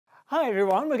Hi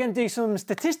everyone, we're going to do some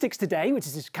statistics today, which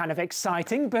is kind of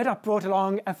exciting, but I've brought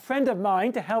along a friend of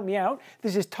mine to help me out.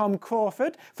 This is Tom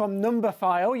Crawford from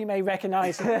Numberphile. You may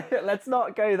recognise him. Let's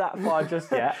not go that far just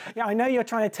yet. Yeah, I know you're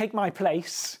trying to take my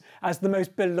place as the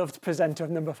most beloved presenter of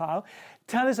Numberphile.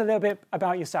 Tell us a little bit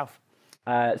about yourself.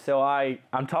 So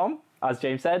I'm Tom, as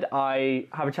James said. I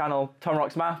have a channel, Tom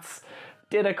Rocks Maths.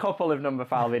 Did a couple of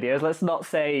Numberphile videos. Let's not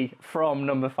say from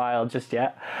Numberphile just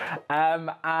yet.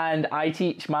 And I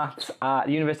teach maths at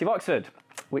the University of Oxford,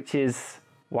 which is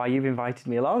why you've invited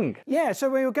me along. Yeah, so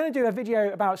we were going to do a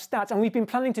video about stats, and we've been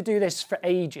planning to do this for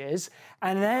ages.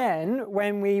 And then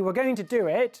when we were going to do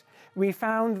it, we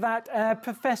found that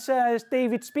Professor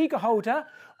David Spiegelhalter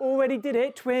already did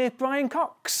it with Brian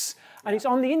Cox, and it's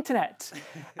on the internet.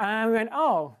 And we went,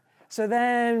 oh. So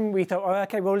then we thought, oh,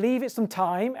 okay, we'll leave it some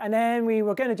time, and then we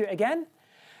were going to do it again.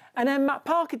 And then Matt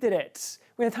Parker did it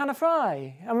with Hannah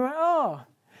Fry. And we went, oh.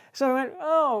 So we went,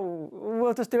 oh,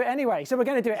 we'll just do it anyway. So we're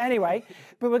going to do it anyway,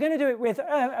 but we're going to do it with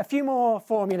a few more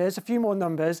formulas, a few more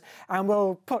numbers, and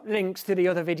we'll put links to the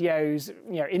other videos,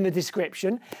 in the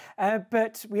description.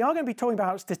 But we are going to be talking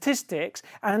about statistics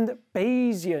and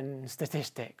Bayesian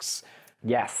statistics.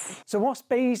 Yes. So what's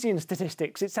Bayesian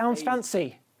statistics? It sounds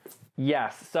fancy.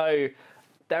 Yes, so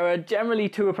there are generally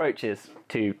two approaches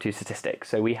to statistics.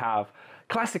 So we have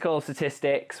classical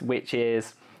statistics, which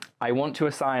is I want to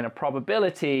assign a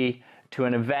probability to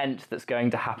an event that's going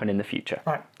to happen in the future.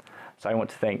 Right. So I want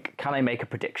to think, can I make a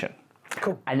prediction?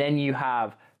 Cool. And then you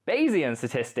have Bayesian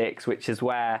statistics, which is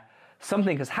where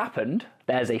something has happened,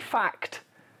 there's a fact,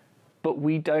 but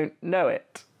we don't know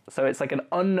it. So it's like an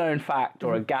unknown fact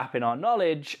or a gap in our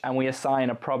knowledge, and we assign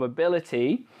a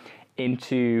probability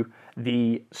into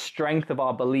the strength of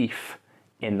our belief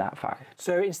in that fact.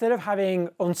 So instead of having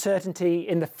uncertainty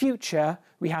in the future,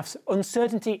 we have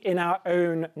uncertainty in our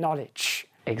own knowledge.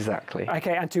 Exactly.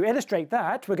 Okay, and to illustrate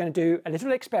that, we're going to do a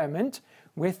little experiment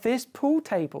with this pool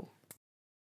table.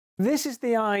 This is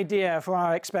the idea for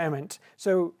our experiment.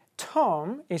 So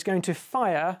Tom is going to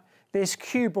fire this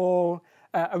cue ball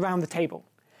around the table.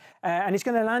 And it's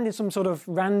going to land in some sort of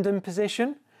random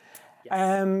position. Yes.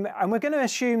 And we're going to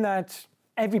assume that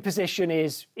every position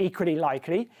is equally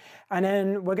likely, and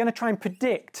then we're going to try and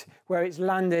predict where it's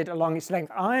landed along its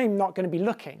length. I'm not going to be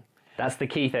looking. That's the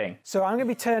key thing. So I'm going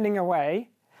to be turning away,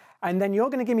 and then you're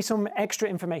going to give me some extra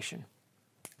information.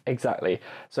 Exactly.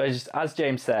 So as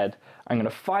James said, I'm going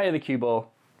to fire the cue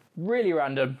ball, really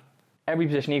random, every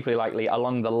position equally likely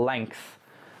along the length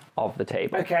of the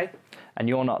table. Okay. And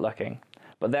you're not looking.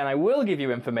 But then I will give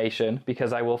you information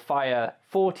because I will fire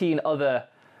 14 other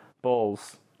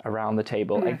balls around the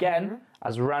table. Again,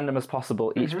 as random as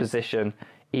possible, each position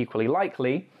equally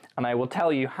likely. And I will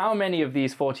tell you how many of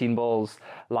these 14 balls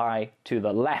lie to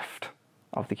the left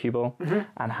of the cue ball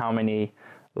and how many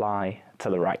lie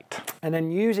to the right. And then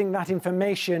using that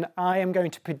information, I am going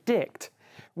to predict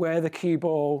where the cue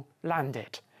ball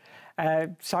landed.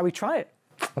 Shall we try it?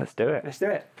 Let's do it. Let's do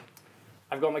it.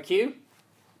 I've got my cue.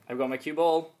 I've got my cue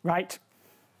ball. Right.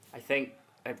 I think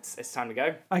it's time to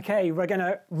go. Okay, we're going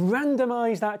to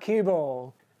randomise that cue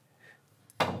ball.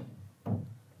 Okay,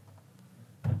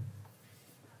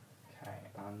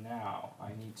 and now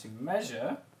I need to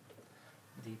measure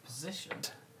the position.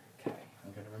 Okay,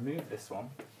 I'm going to remove this one.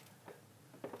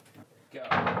 Go.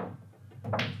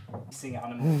 Missing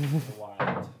animals in the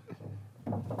wild.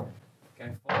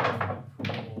 Go for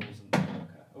pools and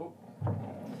oh.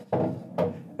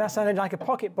 That sounded like a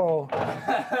pocket ball.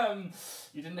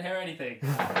 You didn't hear anything.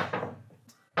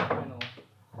 Final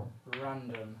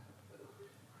random.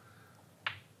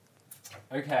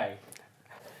 Okay.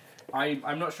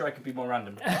 I'm not sure I could be more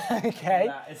random. Okay.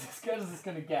 That is as good as it's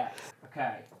going to get.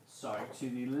 Okay, so to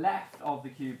the left of the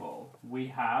cue ball, we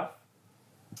have,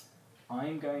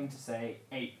 I'm going to say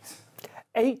 8.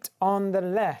 8 on the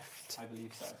left. I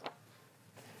believe so.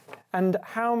 And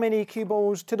how many cue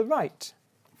balls to the right?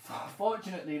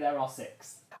 Fortunately, there are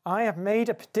 6. I have made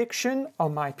a prediction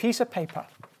on my piece of paper.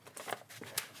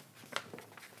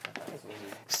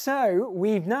 So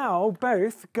we've now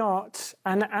both got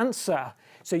an answer.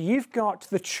 So you've got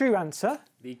the true answer.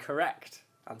 The correct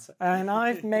answer. And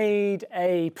I've made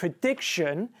a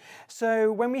prediction.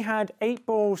 So when we had 8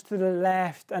 balls to the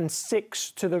left and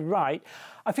 6 to the right,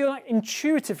 I feel like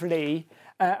intuitively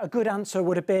a good answer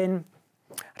would have been,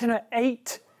 I don't know,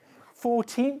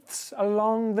 8/14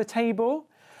 along the table.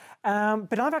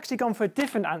 But I've actually gone for a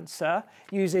different answer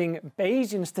using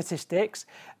Bayesian statistics.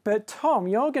 But Tom,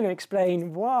 you're going to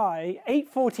explain why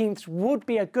 8/14 would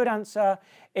be a good answer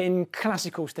in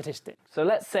classical statistics. So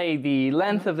let's say the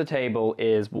length of the table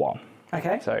is 1.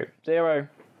 Okay. So 0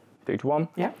 through to 1.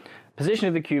 Yeah. Position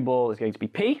of the cue ball is going to be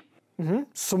P.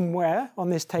 Somewhere on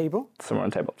this table. Somewhere on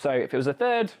the table. So if it was a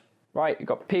third, right, you've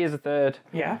got P as a third,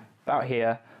 Yeah. about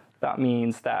here, that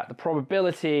means that the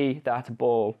probability that a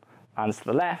ball lands to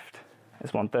the left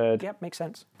is 1/3. Yep, makes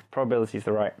sense. Probability is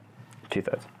the right,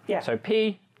 2/3. Yeah. So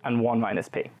P and 1 minus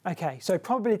P. Okay, so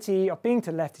probability of being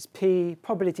to the left is P,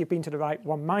 probability of being to the right,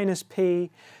 1 minus P,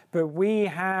 but we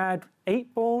had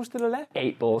 8 balls to the left?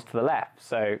 8 balls to the left.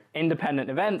 So independent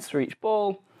events for each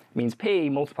ball means P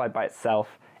multiplied by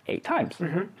itself 8 times.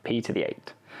 P to the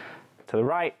 8. To the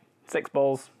right, 6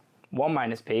 balls, 1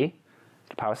 minus P to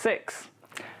the power 6.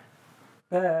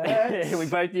 We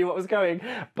both knew what was going.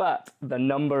 But the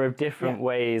number of different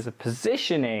ways of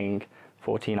positioning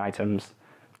 14 items,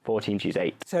 14 choose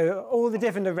 8. So all the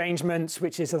different arrangements,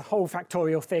 which is a whole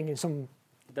factorial thing in some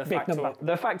big number.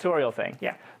 The factorial thing.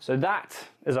 Yeah. So that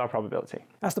is our probability.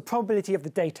 That's the probability of the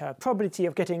data, probability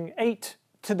of getting 8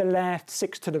 to the left,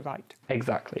 6 to the right.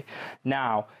 Exactly.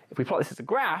 Now, if we plot this as a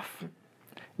graph,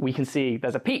 we can see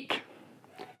there's a peak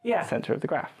at the center of the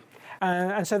graph.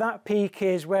 And so that peak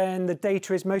is when the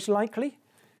data is most likely?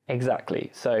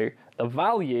 Exactly. So the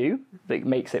value that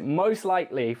makes it most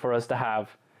likely for us to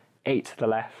have 8 to the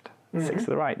left, 6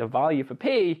 to the right, the value for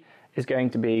P is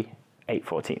going to be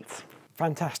 8/14.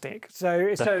 Fantastic.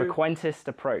 So The frequentist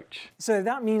approach. So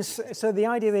that means, so the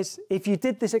idea is if you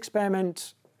did this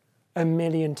experiment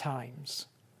 1,000,000 times,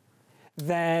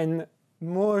 then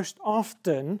most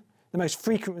often the most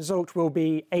frequent result will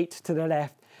be 8 to the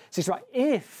left. So it's like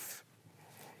if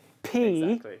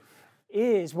P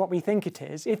is what we think it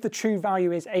is, if the true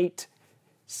value is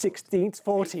 8/16,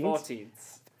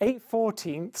 14th,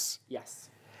 8/14, Yes.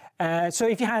 So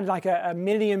if you had like a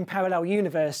million parallel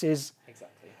universes,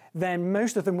 then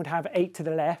most of them would have 8 to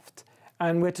the left,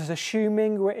 and we're just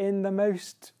assuming we're in the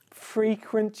most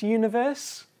frequent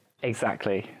universe.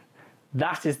 Exactly.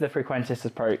 That is the frequentist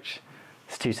approach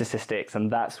to statistics,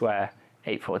 and that's where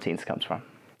 8/14 comes from.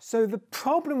 So the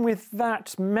problem with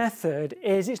that method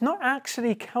is it's not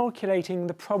actually calculating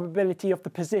the probability of the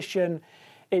position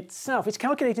itself. It's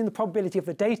calculating the probability of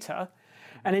the data,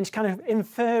 and it's kind of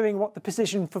inferring what the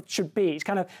position should be. It's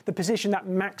kind of the position that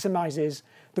maximizes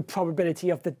the probability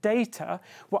of the data.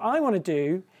 What I want to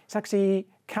do is actually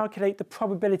calculate the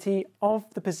probability of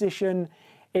the position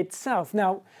itself.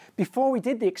 Now, before we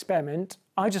did the experiment,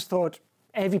 I just thought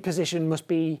every position must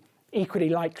be equally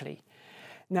likely.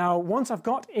 Now, once I've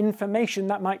got information,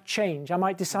 that might change. I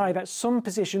might decide that some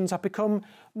positions have become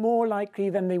more likely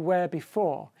than they were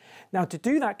before. Now, to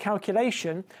do that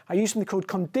calculation, I use something called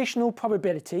conditional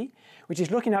probability, which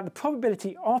is looking at the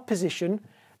probability of position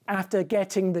after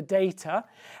getting the data.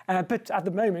 But at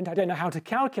the moment, I don't know how to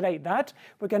calculate that.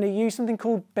 We're going to use something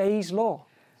called Bayes' law.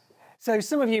 So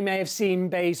some of you may have seen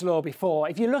Bayes' law before.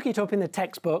 If you look it up in the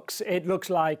textbooks, it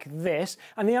looks like this.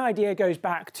 And the idea goes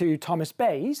back to Thomas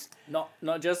Bayes. Not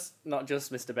just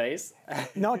Mr. Bayes.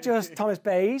 Not just Thomas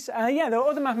Bayes. Yeah, there are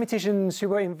other mathematicians who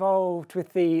were involved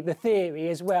with the theory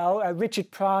as well,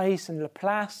 Richard Price and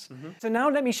Laplace. So now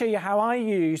let me show you how I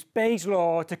use Bayes'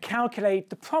 law to calculate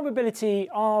the probability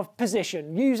of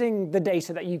position using the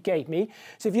data that you gave me.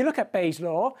 So if you look at Bayes'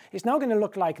 law, it's now going to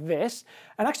look like this.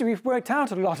 And actually, we've worked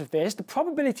out a lot of this. The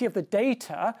probability of the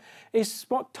data is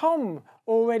what Tom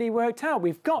already worked out.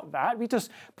 We've got that. We just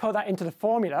put that into the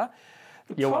formula.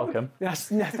 You're welcome. Yes,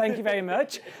 thank you very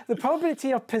much. The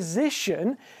probability of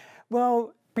position,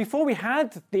 well, before we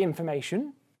had the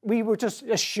information, we were just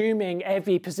assuming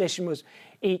every position was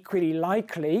equally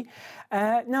likely.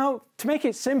 Now, to make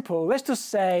it simple, let's just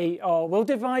say, we'll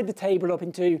divide the table up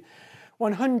into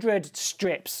 100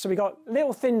 strips. So we've got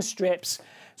little thin strips.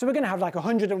 So we're going to have like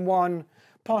 101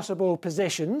 possible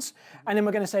positions. And then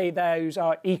we're going to say those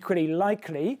are equally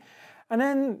likely. And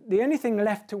then the only thing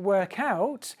left to work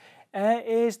out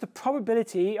is the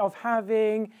probability of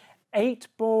having 8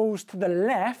 balls to the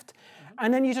left,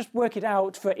 and then you just work it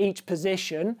out for each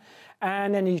position,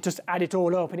 and then you just add it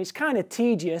all up, and it's kind of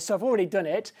tedious, so I've already done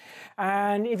it.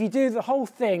 And if you do the whole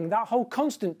thing, that whole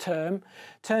constant term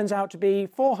turns out to be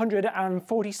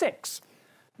 446.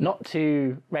 Not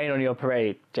to rain on your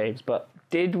parade, James, but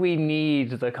did we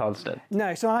need the constant?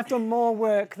 No, so I've done more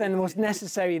work than was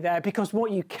necessary there, because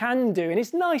what you can do, and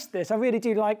it's nice this, I really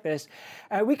do like this,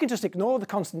 we can just ignore the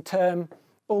constant term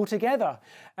altogether.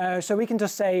 So we can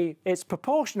just say it's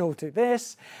proportional to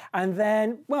this, and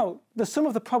then, well, the sum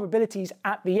of the probabilities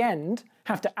at the end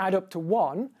have to add up to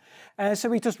 1, so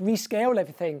we just rescale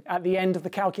everything at the end of the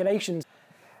calculations.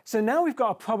 So now we've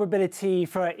got a probability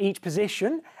for each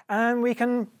position, and we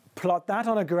can plot that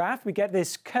on a graph. We get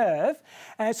this curve.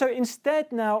 So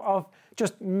instead now of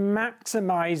just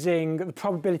maximizing the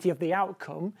probability of the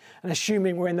outcome and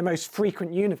assuming we're in the most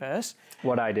frequent universe.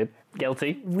 What I did.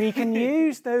 Guilty. We can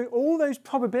use all those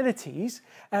probabilities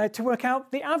to work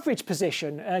out the average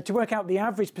position. To work out the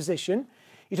average position,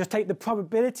 you just take the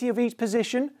probability of each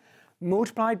position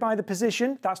multiplied by the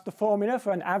position. That's the formula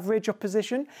for an average of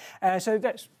position. So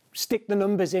let's stick the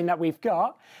numbers in that we've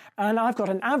got. And I've got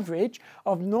an average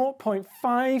of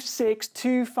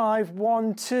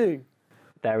 0.562512.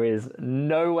 There is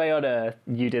no way on earth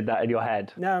you did that in your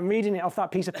head. No, I'm reading it off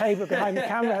that piece of paper behind the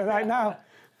camera right now.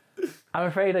 I'm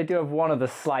afraid I do have one other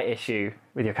slight issue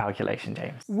with your calculation,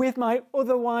 James. With my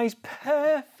otherwise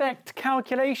perfect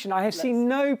calculation, I have seen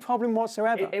no problem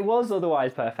whatsoever. It was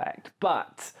otherwise perfect,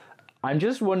 but I'm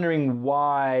just wondering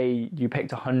why you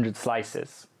picked 100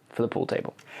 slices for the pool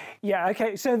table. Yeah,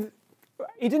 okay, so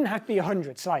it didn't have to be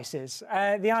 100 slices.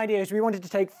 The idea is we wanted to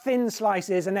take thin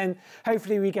slices and then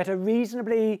hopefully we get a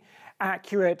reasonably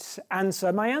accurate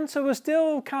answer. My answer was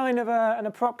still kind of an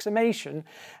approximation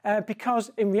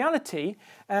because in reality,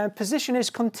 position is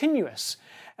continuous.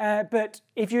 But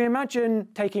if you imagine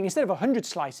taking, instead of 100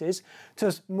 slices,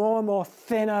 just more and more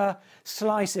thinner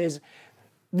slices,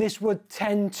 this would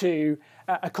tend to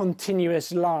a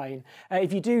continuous line.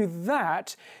 If you do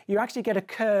that, you actually get a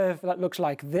curve that looks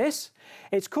like this.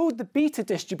 It's called the beta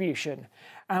distribution.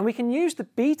 And we can use the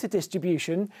beta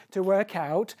distribution to work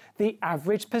out the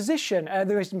average position.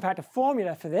 There is, in fact, a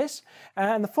formula for this.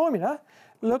 And the formula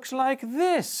looks like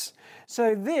this.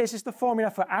 So this is the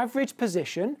formula for average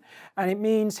position. And it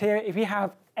means here, if we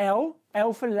have L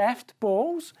for left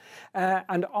balls,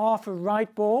 and R for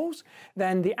right balls,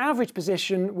 then the average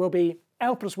position will be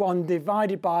L plus 1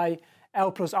 divided by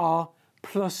L plus R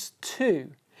plus 2.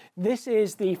 This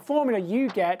is the formula you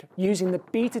get using the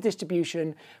beta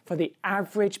distribution for the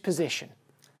average position.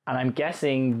 And I'm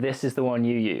guessing this is the one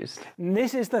you used. And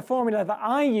this is the formula that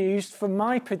I used for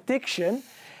my prediction.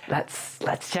 Let's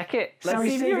check it. Let's Shall we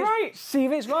see if you're right. See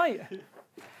if it's right.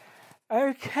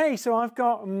 Okay, so I've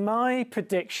got my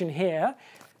prediction here.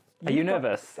 Are you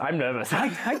nervous? I'm nervous.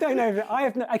 I don't know. I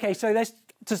have no, okay, so let's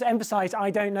just emphasize I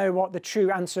don't know what the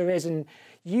true answer is, and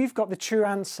you've got the true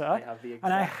answer,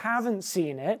 and I haven't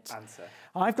seen it.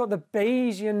 I've got the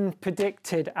Bayesian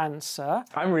predicted answer.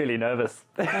 I'm really nervous.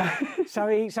 Shall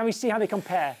we see how they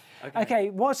compare?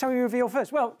 Okay, what shall we reveal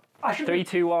first? Well, 3,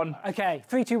 2, 1. Okay,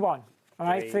 3, 2, 1. All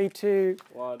right, 3, 2,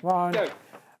 1. Go.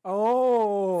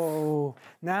 Oh,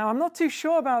 now I'm not too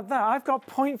sure about that. I've got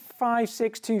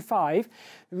 0.5625,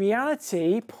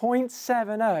 reality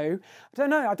 0.70. I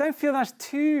don't know, I don't feel that's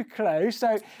too close,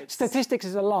 so statistics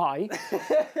is a lie.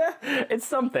 It's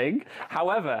something.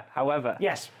 However,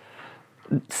 Yes.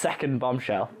 second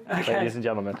bombshell, ladies and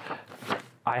gentlemen.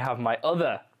 I have my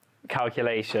other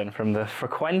calculation from the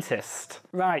Frequentist.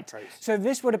 Right, so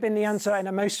this would have been the answer in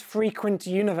a most frequent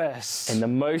universe. In the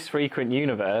most frequent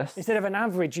universe, Instead of an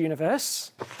average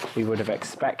universe, we would have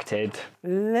expected. a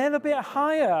little bit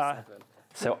higher.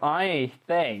 So I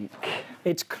think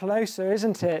It's closer,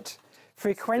 isn't it?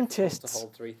 The Frequentists. whole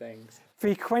three things.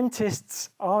 Frequentists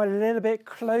are a little bit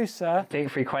closer than the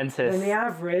Frequentist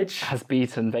average. has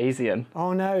beaten Bayesian.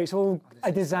 Oh no, it's all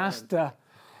a disaster.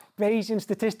 Bayesian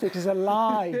statistics is a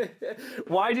lie.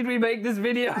 Why did we make this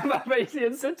video about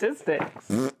Bayesian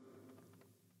statistics?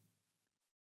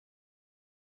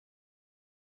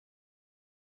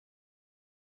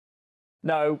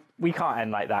 No, we can't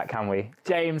end like that, can we?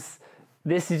 James,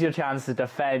 this is your chance to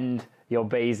defend your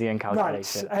Bayesian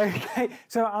calculation. Right, okay.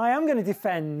 So I am going to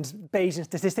defend Bayesian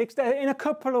statistics in a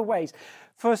couple of ways.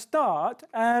 For a start,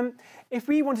 if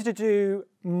we wanted to do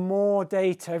more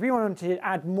data, if we wanted to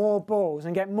add more balls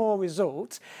and get more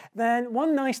results, then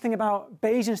one nice thing about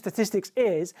Bayesian statistics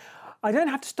is I don't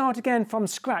have to start again from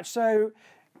scratch. So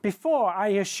before, I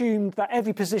assumed that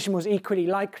every position was equally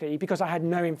likely because I had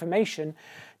no information.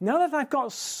 Now that I've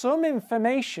got some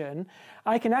information,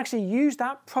 I can actually use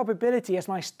that probability as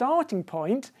my starting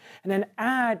point and then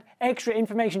add extra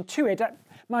information to it.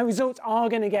 My results are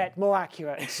going to get more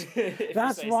accurate.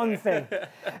 That's one thing.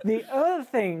 The other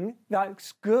thing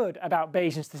that's good about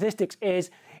Bayesian statistics is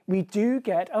we do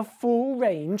get a full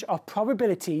range of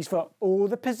probabilities for all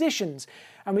the positions.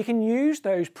 And we can use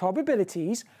those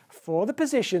probabilities for the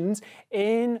positions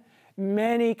in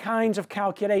many kinds of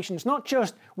calculations, not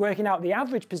just working out the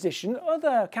average position,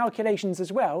 other calculations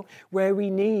as well, where we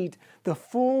need the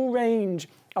full range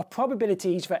of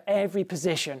probabilities for every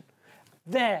position.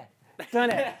 There,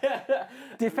 done it.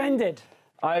 Defended.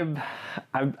 I'm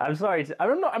sorry.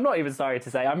 I'm not even sorry to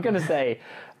say. I'm going to say,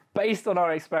 based on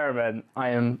our experiment, I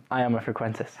am a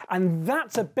Frequentist. And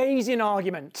that's a Bayesian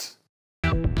argument.